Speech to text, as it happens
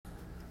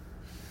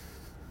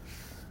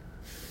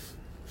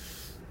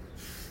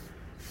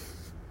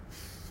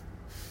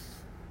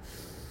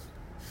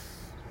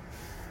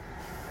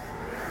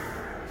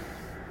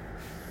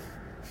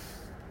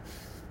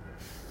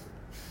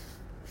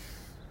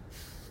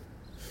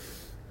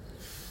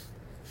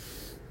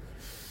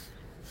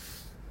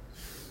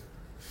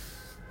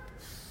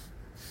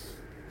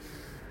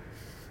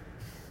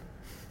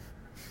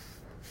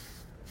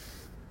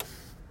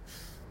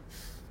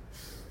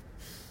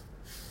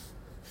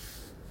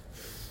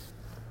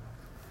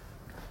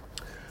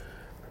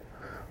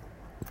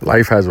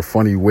Life has a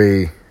funny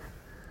way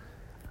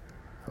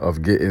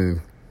of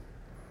getting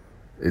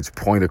its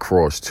point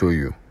across to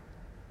you.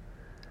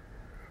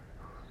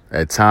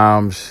 At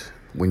times,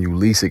 when you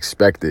least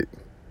expect it,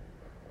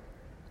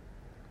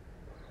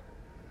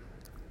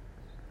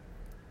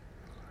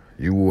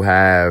 you will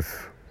have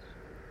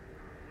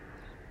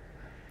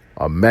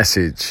a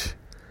message,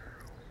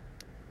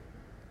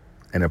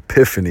 an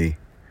epiphany,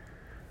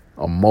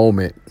 a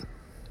moment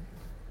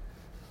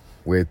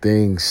where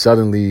things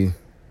suddenly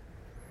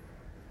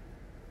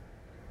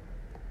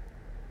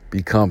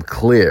become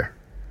clear.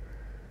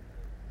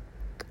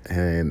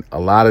 And a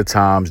lot of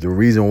times the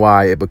reason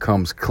why it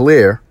becomes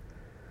clear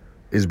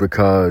is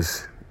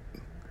because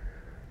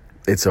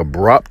it's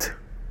abrupt,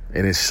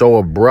 and it's so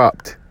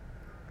abrupt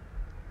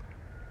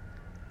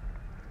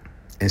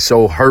and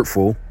so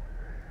hurtful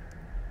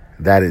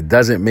that it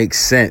doesn't make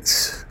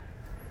sense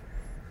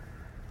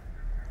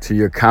to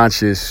your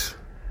conscious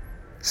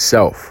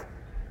self.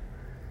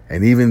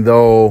 And even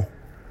though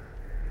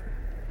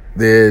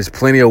there's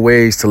plenty of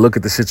ways to look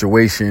at the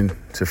situation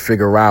to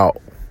figure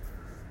out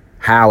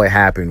how it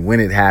happened, when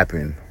it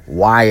happened,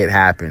 why it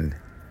happened,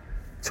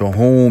 to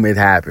whom it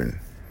happened,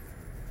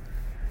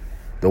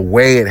 the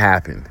way it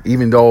happened,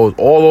 even though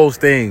all those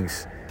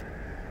things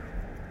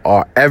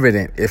are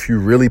evident, if you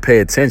really pay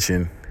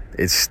attention,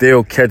 it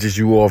still catches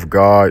you off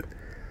guard,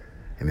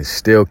 and it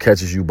still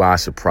catches you by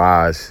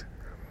surprise,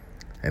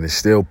 and it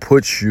still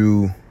puts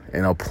you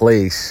in a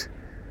place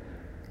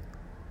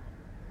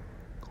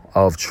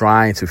of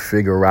trying to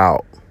figure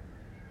out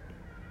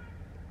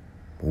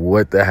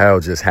what the hell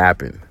just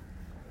happened.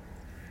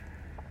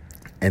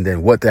 And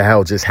then what the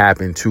hell just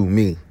happened to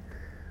me?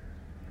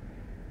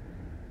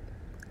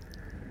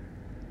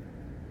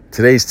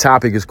 Today's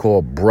topic is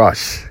called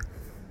brush.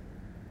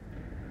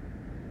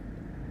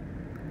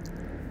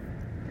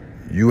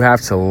 You have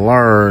to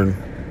learn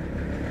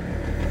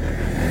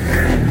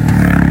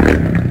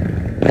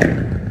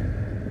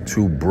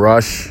to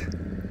brush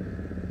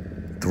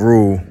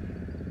through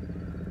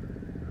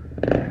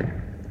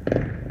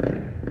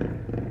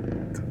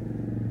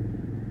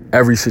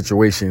every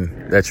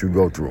situation that you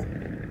go through.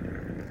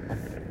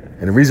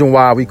 And the reason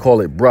why we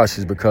call it brush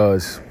is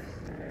because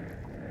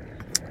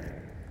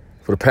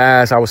for the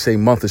past, I would say,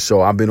 month or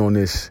so, I've been on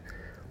this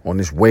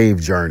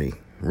wave journey,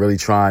 really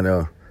trying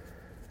to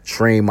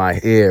train my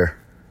hair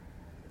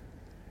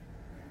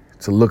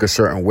to look a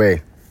certain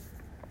way,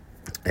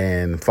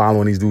 and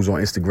following these dudes on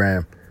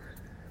Instagram.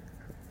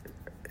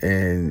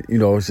 And,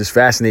 it's just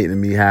fascinating to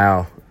me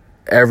how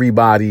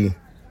everybody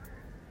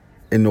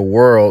in the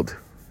world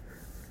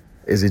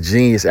is a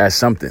genius at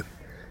something.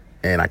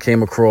 And I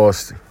came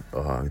across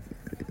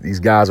these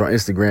guys on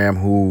Instagram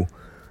who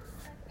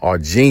are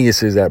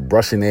geniuses at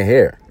brushing their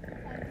hair,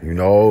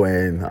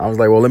 and I was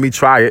like, well, let me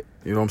try it,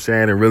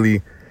 and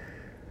really,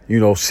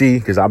 see,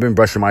 because I've been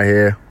brushing my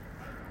hair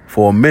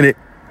for a minute,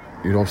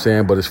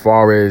 but as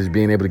far as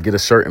being able to get a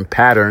certain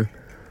pattern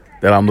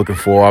that I'm looking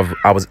for,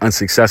 I was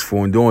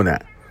unsuccessful in doing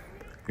that,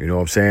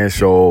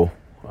 so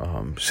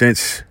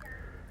since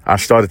I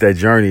started that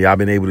journey, I've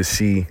been able to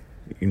see,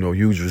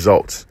 huge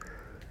results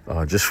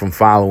just from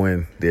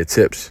following their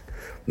tips.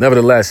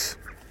 Nevertheless,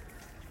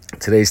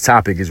 today's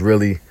topic is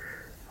really,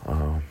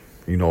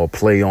 a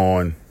play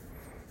on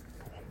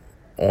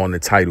the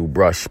title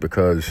brush,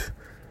 because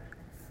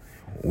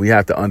we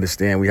have to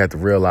understand, we have to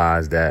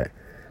realize that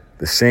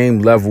the same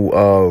level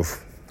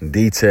of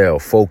detail,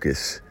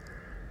 focus,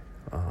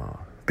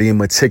 being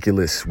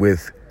meticulous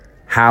with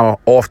how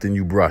often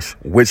you brush,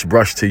 which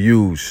brush to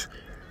use,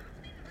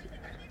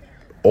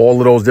 all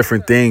of those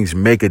different things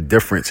make a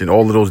difference, and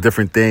all of those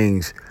different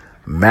things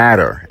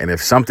matter. And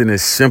if something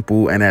as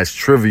simple and as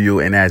trivial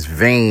and as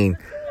vain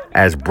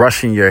as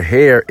brushing your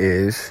hair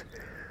is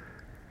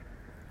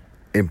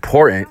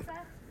important,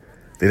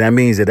 then that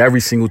means that every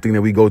single thing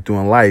that we go through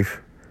in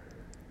life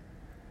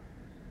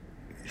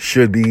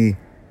should be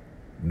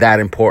that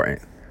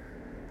important.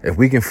 If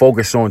we can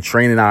focus on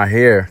training our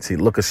hair to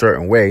look a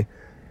certain way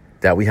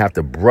that we have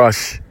to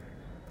brush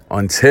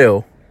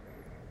until,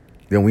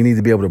 then we need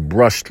to be able to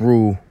brush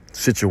through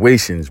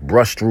situations,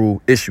 brush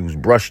through issues,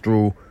 brush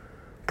through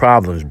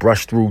problems,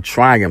 brush through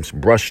triumphs,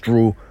 brush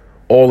through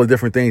all the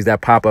different things that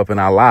pop up in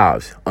our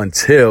lives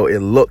until it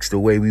looks the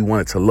way we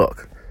want it to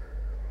look.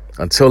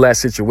 Until that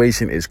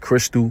situation is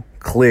crystal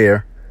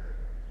clear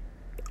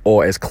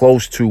or as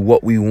close to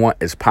what we want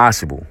as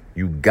possible,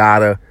 you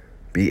gotta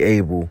be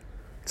able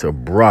to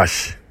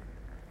brush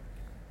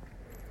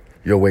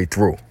your way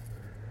through.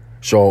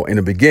 So in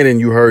the beginning,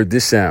 you heard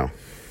this sound.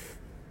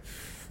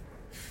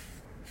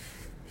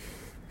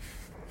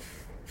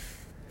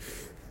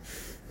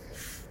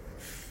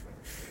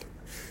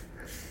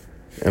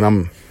 And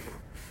I'm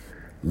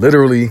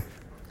literally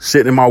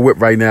sitting in my whip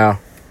right now,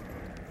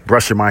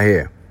 brushing my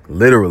hair,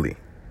 literally.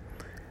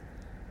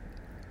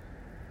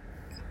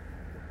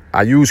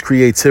 I use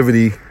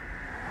creativity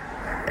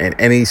in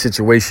any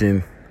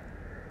situation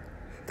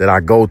that I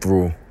go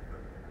through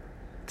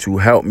to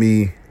help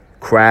me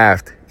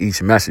craft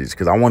each message,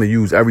 because I want to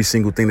use every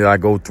single thing that I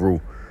go through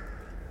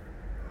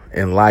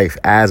in life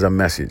as a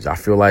message. I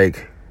feel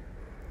like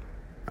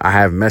I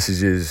have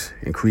messages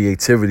and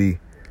creativity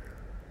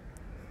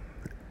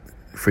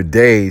for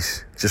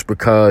days just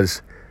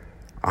because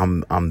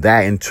I'm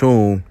that in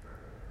tune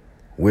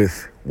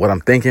with what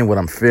I'm thinking, what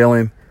I'm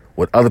feeling,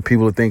 what other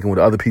people are thinking, what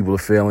other people are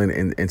feeling,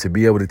 and to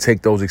be able to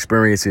take those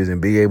experiences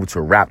and be able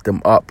to wrap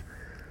them up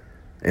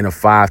in a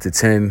 5 to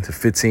 10 to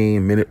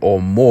 15 minute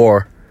or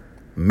more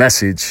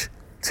message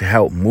to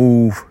help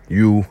move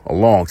you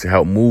along, to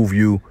help move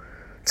you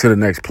to the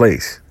next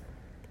place.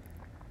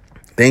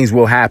 Things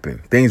will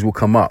happen. Things will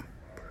come up.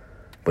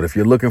 But if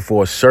you're looking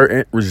for a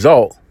certain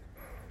result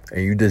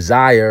and you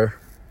desire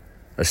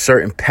a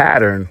certain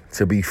pattern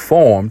to be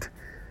formed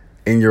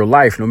in your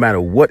life, no matter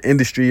what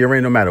industry you're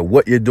in, no matter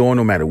what you're doing,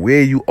 no matter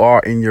where you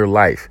are in your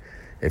life,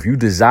 if you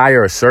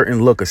desire a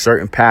certain look, a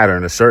certain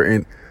pattern, a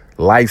certain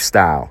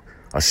lifestyle,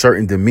 a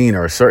certain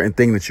demeanor, a certain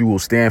thing that you will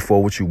stand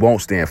for, what you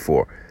won't stand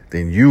for,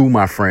 then you,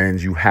 my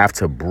friends, you have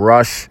to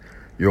brush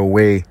your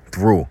way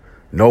through.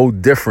 No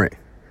different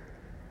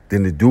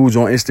than the dudes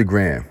on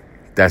Instagram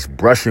that's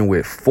brushing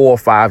with 4 or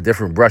 5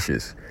 different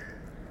brushes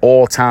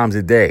all times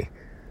a day.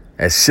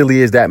 As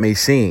silly as that may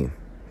seem,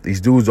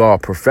 these dudes are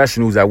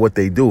professionals at what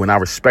they do, and I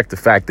respect the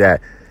fact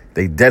that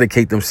they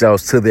dedicate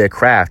themselves to their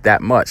craft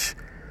that much.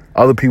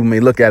 Other people may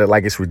look at it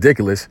like it's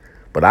ridiculous,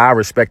 but I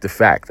respect the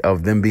fact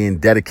of them being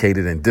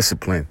dedicated and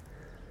disciplined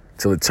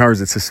till it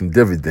turns into some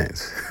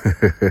dividends.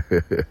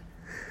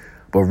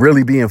 But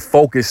really being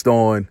focused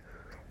on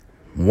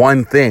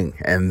one thing,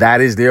 and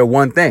that is their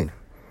one thing.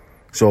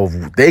 So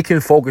if they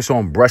can focus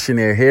on brushing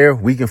their hair,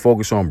 we can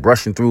focus on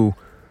brushing through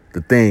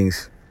the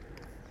things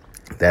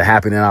that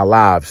happen in our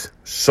lives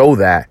so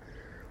that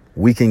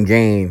we can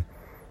gain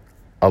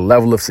a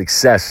level of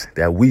success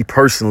that we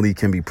personally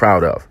can be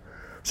proud of.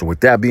 So with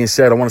that being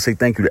said, I want to say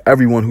thank you to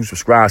everyone who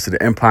subscribes to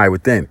the Empire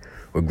Within.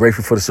 We're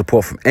grateful for the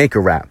support from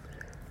Anchor Rap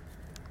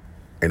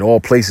and all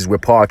places where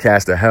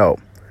podcasts are held.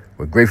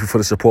 We're grateful for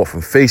the support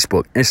from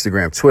Facebook,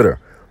 Instagram, Twitter.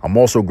 I'm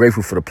also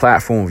grateful for the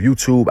platform of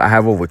YouTube. I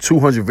have over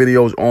 200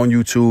 videos on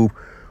YouTube.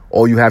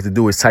 All you have to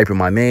do is type in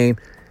my name,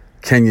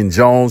 Kenyon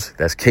Jones.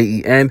 That's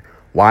Kenyon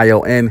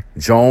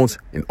Jones,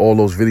 and all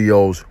those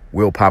videos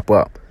will pop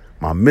up.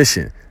 My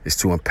mission is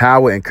to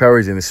empower,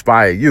 encourage, and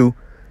inspire you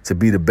to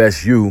be the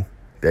best you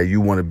that you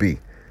want to be.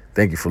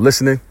 Thank you for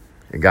listening,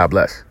 and God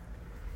bless.